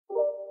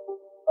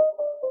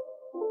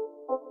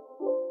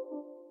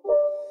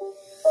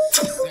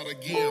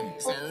again.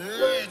 It's a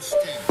rich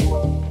thing.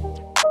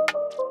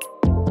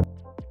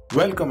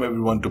 Welcome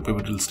everyone to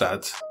Pivotal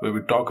Stats, where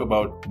we talk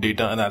about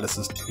data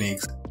analysis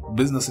techniques,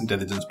 business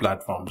intelligence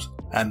platforms,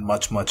 and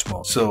much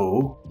more.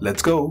 So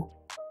let's go.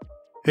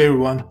 Hey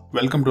everyone,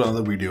 welcome to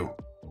another video.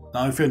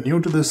 Now if you're new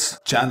to this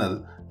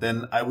channel,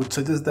 then I would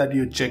suggest that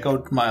you check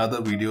out my other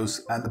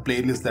videos and the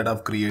playlist that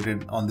I've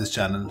created on this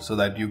channel so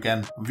that you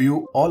can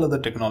view all other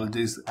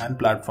technologies and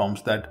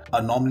platforms that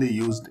are normally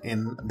used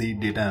in the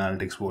data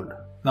analytics world.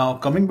 Now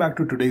coming back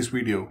to today's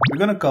video, we're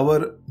going to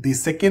cover the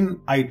second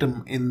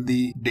item in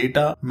the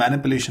data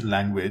manipulation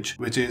language,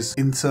 which is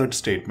insert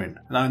statement.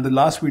 Now in the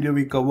last video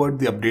we covered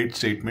the update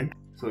statement.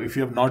 So if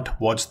you have not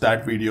watched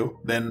that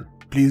video, then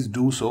please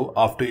do so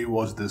after you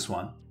watch this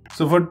one.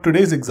 So for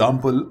today's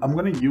example, I'm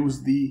going to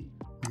use the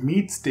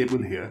meets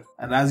table here,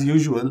 and as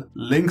usual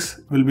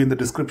links will be in the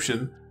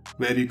description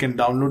where you can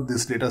download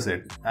this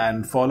dataset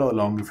and follow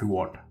along if you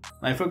want.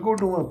 Now if I go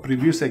to a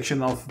preview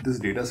section of this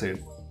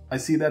dataset, I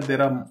see that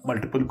there are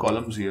multiple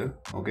columns here.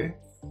 Okay,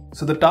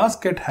 so the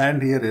task at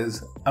hand here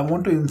is I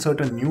want to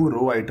insert a new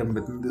row item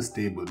within this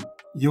table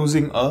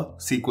using a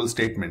SQL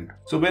statement.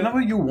 So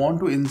whenever you want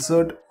to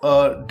insert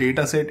a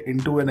dataset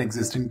into an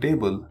existing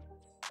table,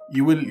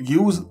 you will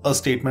use a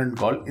statement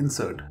called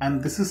insert,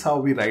 and this is how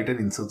we write an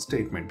insert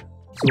statement.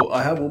 So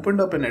I have opened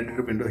up an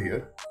editor window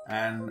here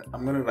and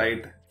I'm going to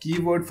write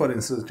keyword for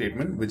insert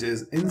statement, which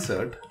is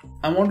insert.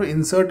 I want to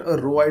insert a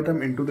row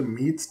item into the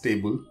meets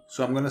table.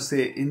 So I'm going to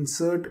say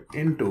insert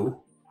into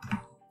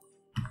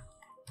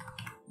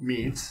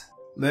meets.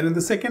 Then in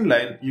the second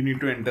line, you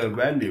need to enter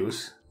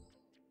values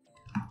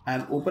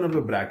and open up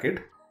a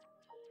bracket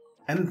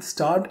and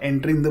start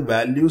entering the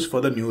values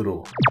for the new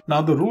row.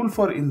 Now the rule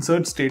for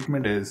insert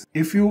statement is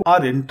if you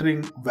are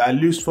entering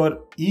values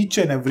for each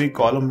and every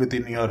column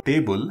within your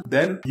table,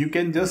 then you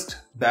can just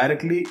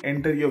directly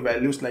enter your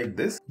values like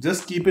this.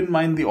 Just keep in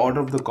mind the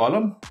order of the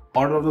column.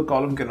 Order of the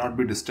column cannot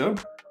be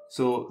disturbed.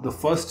 So the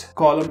first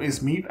column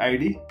is meet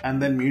ID, and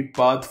then meet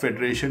path,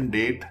 federation,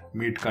 date,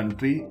 meet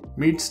country,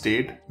 meet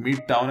state,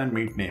 meet town, and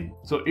meet name.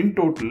 So in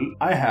total,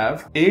 I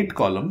have 8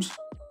 columns.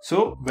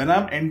 So when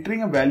I'm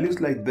entering a values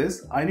like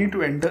this, I need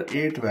to enter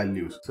 8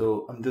 values.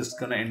 So I'm just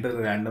gonna enter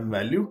a random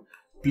value.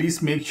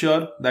 Please make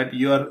sure that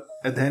you are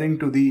adhering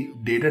to the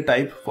data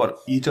type for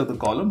each of the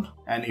columns.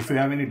 And if you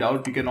have any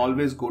doubt, you can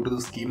always go to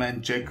the schema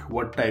and check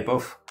what type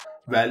of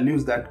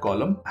values that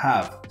column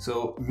have.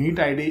 So meet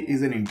ID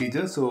is an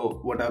integer. So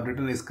what I've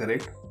written is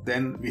correct.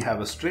 Then we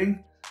have a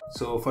string.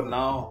 So for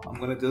now, I'm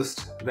going to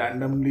just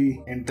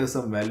randomly enter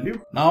some value.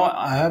 Now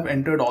I have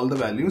entered all the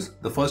values.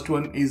 The first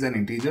one is an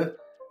integer.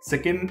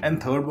 Second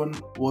and third one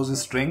was a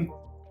string.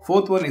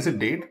 Fourth one is a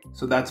date.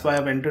 So that's why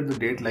I've entered the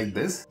date like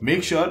this.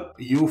 Make sure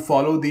you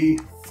follow the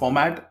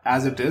format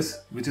as it is,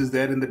 which is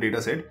there in the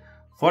dataset.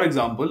 For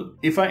example,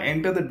 if I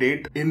enter the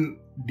date in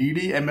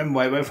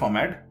DDMMYY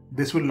format,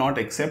 this will not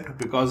accept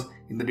because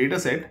in the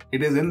dataset,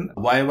 it is in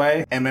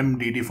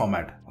YYMMDD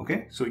format.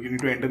 Okay, so you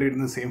need to enter it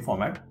in the same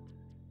format.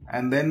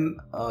 And then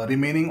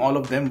remaining all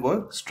of them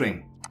were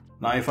string.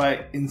 Now if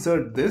I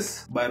insert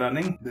this by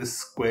running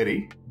this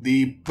query,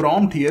 the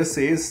prompt here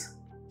says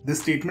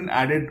this statement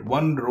added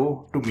 1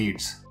 row to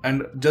meets.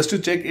 And just to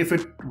check if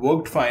it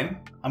worked fine,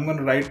 I'm going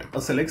to write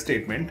a select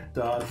statement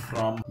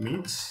from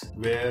meets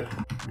where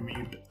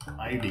meet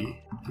ID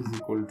is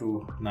equal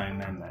to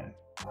 999.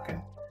 Okay.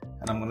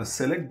 And I'm going to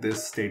select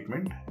this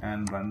statement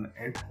and run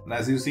it. And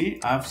as you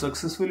see, I have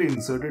successfully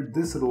inserted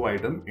this row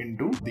item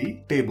into the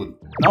table.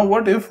 Now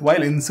what if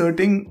while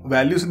inserting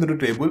values into the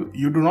table,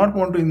 you do not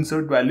want to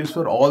insert values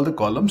for all the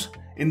columns?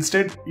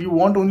 Instead, you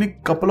want only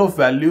couple of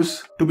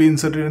values to be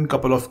inserted in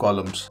couple of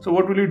columns. So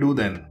what will you do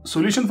then?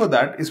 Solution for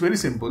that is very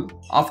simple.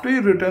 After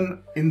you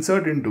return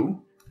insert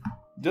into,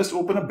 just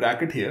open a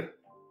bracket here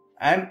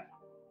and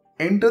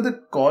enter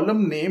the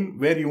column name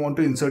where you want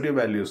to insert your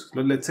values.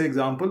 So let's say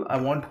example, I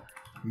want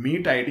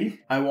meet ID,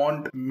 I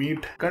want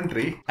meet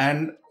country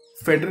and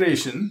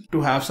federation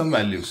to have some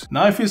values.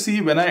 Now if you see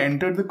when I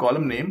entered the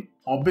column name,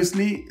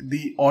 obviously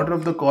the order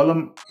of the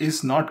column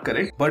is not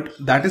correct, but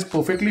that is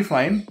perfectly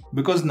fine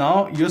because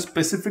now you're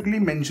specifically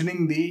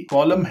mentioning the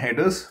column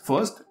headers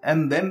first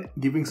and then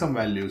giving some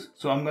values.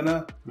 So I'm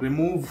gonna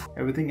remove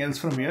everything else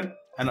from here.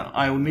 And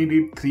I only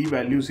need 3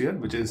 values here,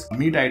 which is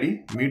meet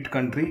ID, meet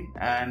country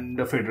and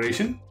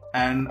federation.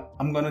 And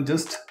I'm gonna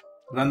just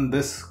run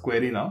this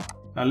query now.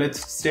 Now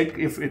let's check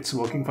if it's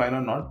working fine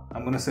or not.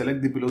 I'm going to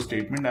select the below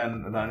statement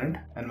and run it.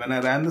 And when I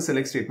ran the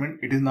select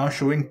statement, it is now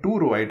showing 2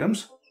 row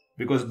items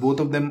because both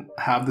of them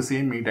have the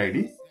same meet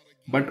ID.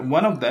 But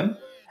one of them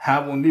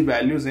have only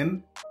values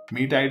in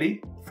meet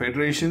ID,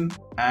 federation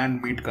and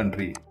meet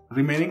country.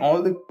 Remaining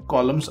all the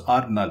columns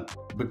are null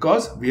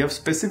because we have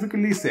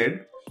specifically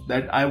said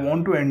that I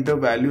want to enter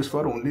values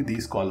for only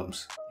these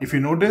columns. If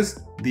you notice,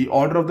 the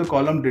order of the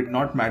column did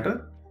not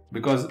matter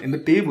because in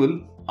the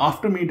table,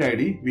 after meet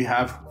ID, we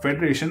have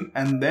federation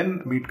and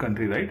then meet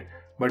country, right?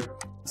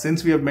 But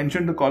since we have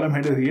mentioned the column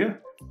header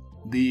here,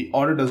 the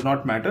order does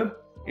not matter.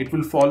 It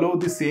will follow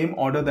the same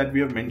order that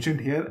we have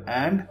mentioned here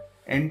and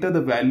enter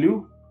the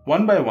value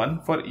one by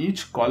one for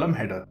each column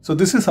header. So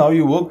this is how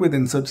you work with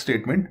insert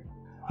statement.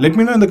 Let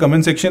me know in the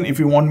comment section if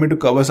you want me to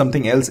cover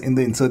something else in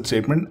the insert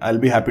statement. I'll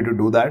be happy to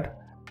do that.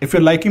 If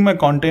you're liking my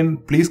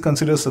content, please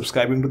consider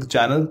subscribing to the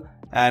channel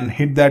and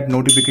hit that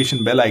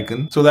notification bell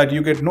icon so that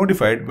you get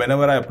notified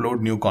whenever I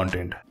upload new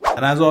content.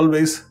 And as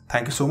always,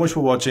 thank you so much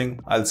for watching.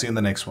 I'll see you in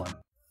the next one.